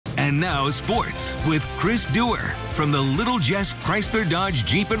And now sports with Chris Duerr from the Little Jess Chrysler Dodge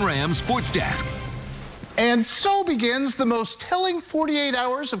Jeep and Ram Sports Desk. And so begins the most telling 48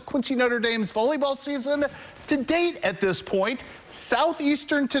 hours of Quincy Notre Dame's volleyball season to date at this point.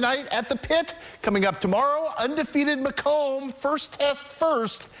 Southeastern tonight at the Pit. Coming up tomorrow, undefeated Macomb, first test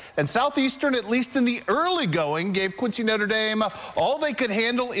first. And Southeastern, at least in the early going, gave Quincy Notre Dame all they could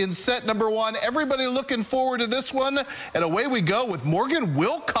handle in set number one. Everybody looking forward to this one. And away we go with Morgan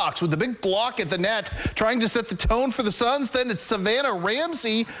Wilcox with the big block at the net, trying to set the tone for the Suns. Then it's Savannah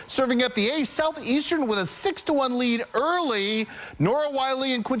Ramsey serving up the ace. Southeastern with a 6-1 lead early. Nora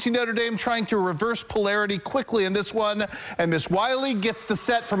Wiley and Quincy Notre Dame trying to reverse polarity quickly in this one. And Miss Wiley gets the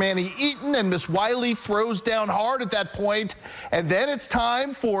set from Annie Eaton, and Miss Wiley throws down hard at that point. And then it's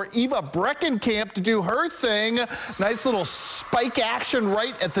time for Eva Breckenkamp to do her thing. Nice little spike action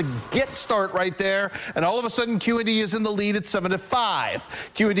right at the get start right there. And all of a sudden, QD is in the lead at 7-5.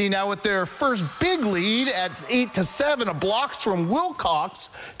 QD now with their first big lead at 8-7. A block from Wilcox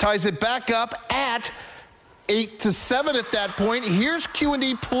ties it back up at 8-7 at that point. Here's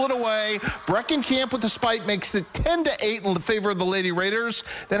Q&D pulling away. Breckenkamp with the spike makes it 10-8 in favor of the Lady Raiders.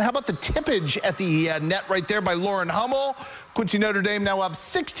 Then how about the tippage at the net right there by Lauren Hummel? Quincy Notre Dame now up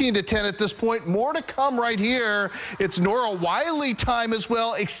 16-10 at this point. More to come right here. It's Nora Wiley time as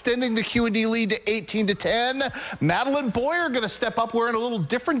well, extending the Q&D lead to 18-10. Madeline Boyer going to step up wearing a little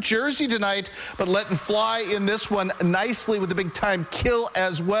different jersey tonight, but letting fly in this one nicely with a big time kill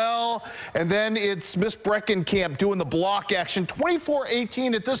as well. And then it's Miss Breckenkamp doing the block action.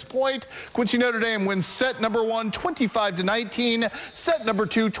 24-18 at this point. Quincy Notre Dame wins set number one, 25-19. Set number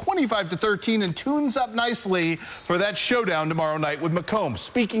two, 25-13, and tunes up nicely for that showdown tomorrow night with Macomb.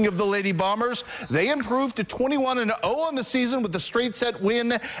 Speaking of the Lady Bombers, they improved to 21-0 on the season with the straight set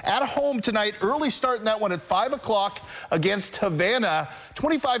win at home tonight. Early start in that one at 5 o'clock against Havana.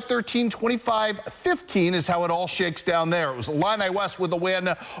 25-13, 25-15 is how it all shakes down there. It was Illini West with a win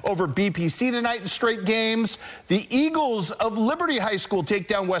over BPC tonight in straight games. The Eagles of Liberty High School take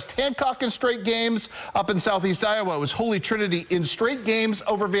down West Hancock in straight games. Up in Southeast Iowa, it was Holy Trinity in straight games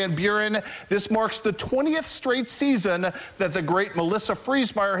over Van Buren. This marks the 20th straight season that the great Melissa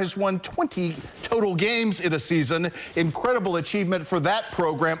Friesmeier has won 20 total games in a season. Incredible achievement for that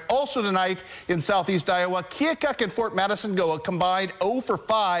program. Also tonight in Southeast Iowa, Keokuk and Fort Madison go a combined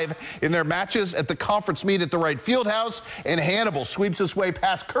 0-for-5 in their matches at the conference meet at the Wright Fieldhouse, and Hannibal sweeps its way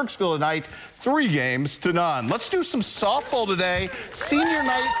past Kirksville tonight, 3-0. Let's do some softball today. Senior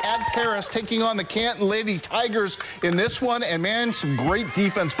night at Paris, taking on the Canton Lady Tigers in this one, and man, some great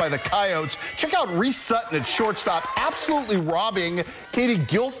defense by the Coyotes. Check out Reese Sutton at shortstop, absolutely robbing Katie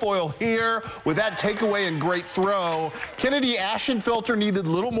Guilfoyle here with that takeaway and great throw. Kennedy Ashenfelter needed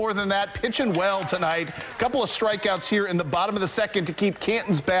little more than that, pitching well tonight. A couple of strikeouts here in the bottom of the second to keep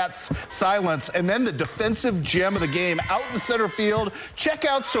Canton's bats silent. And then the defensive gem of the game out in center field. Check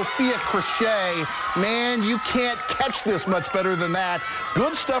out Sophia Crochet. Man, you can't catch this much better than that.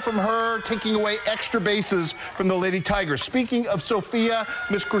 Good stuff from her, taking away extra bases from the Lady Tigers. Speaking of Sophia,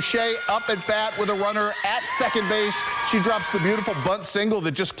 Miss Crochet up at bat with a runner at second base. She drops the beautiful bunt single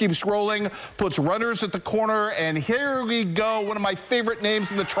that just keeps rolling, puts runners at the corner, and here we go. One of my favorite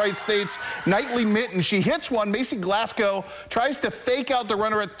names in the Tri-States, Nightly Mitten. She hits one. Macy Glasgow tries to fake out the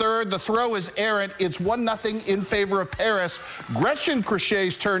runner at third. The throw is errant. It's 1-0 in favor of Paris. Gretchen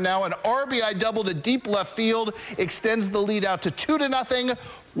Crochet's turn now. An RBI double to deep left field extends the lead out to 2-0.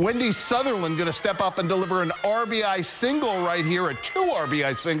 Wendy Sutherland going to step up and deliver an RBI single right here, a 2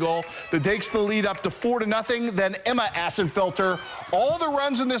 RBI single that takes the lead up to 4-0. Then Emma Ashenfelter. All the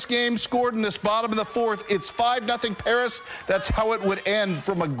runs in this game scored in this bottom of the fourth. It's 5-0 Paris. That's how it would end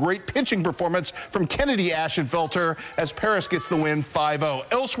from a great pitching performance from Kennedy Ashenfelter as Paris gets the win 5-0.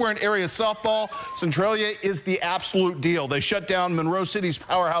 Elsewhere in area softball, Centralia is the absolute deal. They shut down Monroe City's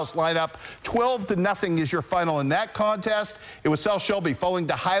powerhouse lineup. 12-0 is your final in that contest. It was South Shelby falling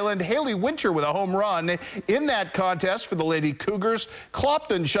to Highland. Haley Winter with a home run in that contest for the Lady Cougars.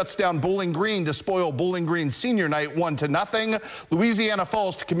 Clopton shuts down Bowling Green to spoil Bowling Green senior night 1-0. Louisiana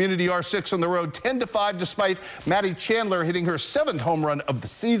falls to Community R6 on the road 10-5 despite Maddie Chandler hitting her 7th home run of the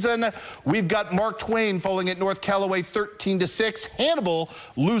season. We've got Mark Twain falling at North Callaway 13-6. Hannibal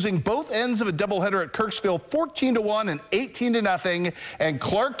losing both ends of a doubleheader at Kirksville 14-1 and 18-0. And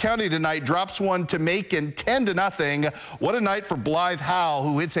Clark County tonight drops one to Macon 10-0. What a night for Blythe Howell, who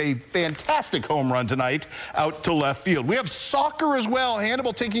who hits a fantastic home run tonight out to left field. We have soccer as well.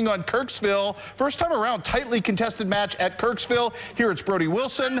 Hannibal taking on Kirksville. First time around, tightly contested match at Kirksville. Here it's Brody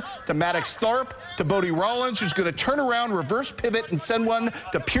Wilson to Maddox Tharp to Bodie Rollins, who's going to turn around, reverse pivot, and send one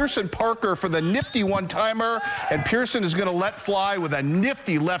to Pearson Parker for the nifty one-timer. And Pearson is going to let fly with a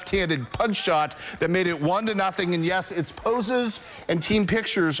nifty left-handed punch shot that made it 1-0. And yes, it's poses and team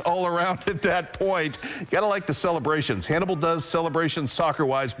pictures all around at that point. You got to like the celebrations. Hannibal does celebrations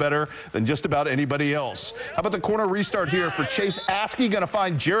soccer-wise better than just about anybody else. How about the corner restart here for Chase Askey? Going to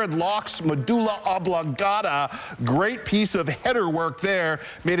find Jared Locke's medulla oblongata. Great piece of header work there.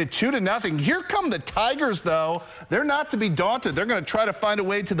 Made it 2-0. Here come the Tigers, though. They're not to be daunted. They're going to try to find a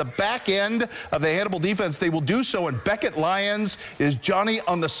way to the back end of the Hannibal defense. They will do so, and Beckett Lyons is Johnny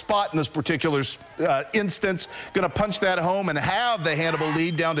on the spot in this particular instance. Going to punch that home and have the Hannibal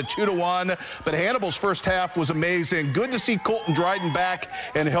lead down to 2-1. But Hannibal's first half was amazing. Good to see Colton Dryden back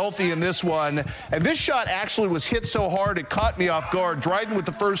and healthy in this one. And this shot actually was hit so hard it caught me off guard. Dryden with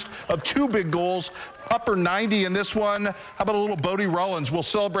the first of 2 big goals. Upper 90 in this one. How about a little Bodie Rollins? We'll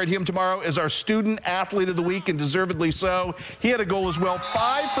celebrate him tomorrow as our student athlete of the week, and deservedly so. He had a goal as well.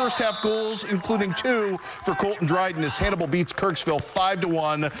 5 first-half goals, including 2 for Colton Dryden as Hannibal beats Kirksville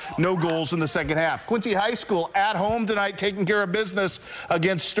 5-1. No goals in the second half. Quincy High School at home tonight, taking care of business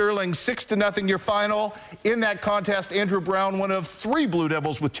against Sterling. 6-0 your final. In that contest, Andrew Brown, one of 3 Blue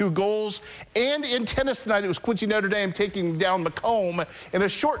Devils with 2 goals. And in tennis tonight, it was Quincy Notre Dame taking down Macomb in a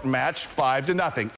short match, 5-0.